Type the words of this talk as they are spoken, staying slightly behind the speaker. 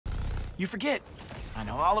You forget. I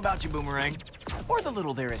know all about you, Boomerang. Or the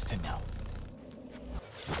little there is to know.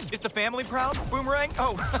 Is the family proud, Boomerang?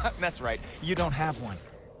 Oh, that's right. You don't have one.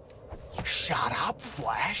 Shut up,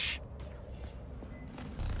 Flash.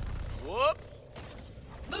 Whoops.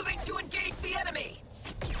 Moving to engage the enemy.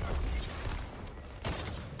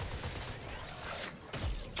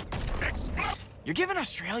 You're giving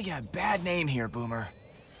Australia a bad name here, Boomer.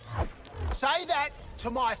 Say that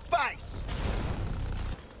to my face.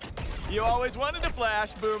 You always wanted to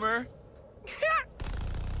flash, Boomer.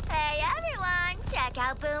 Hey everyone, check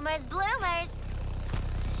out Boomer's Bloomers.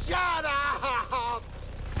 Shut up!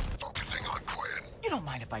 Focusing on Quinn. You don't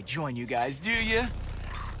mind if I join you guys, do you?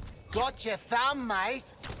 Got your thumb, mate.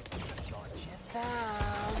 Got your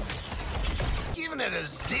thumb. Giving it a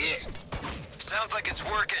zip. Sounds like it's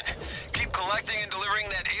working. Keep collecting and delivering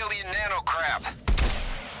that alien nano crap.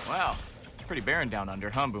 Wow, it's pretty barren down under,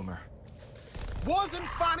 huh, Boomer? Wasn't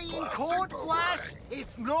funny in court, Boomerang. Flash.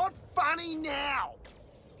 It's not funny now.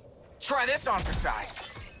 Try this on for size.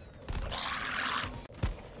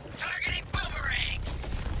 Targeting boomerang.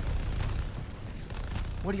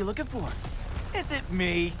 What are you looking for? Is it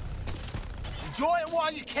me? Enjoy it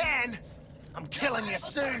while you can. I'm killing you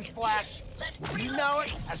soon, Flash. You know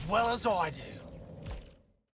it as well as I do.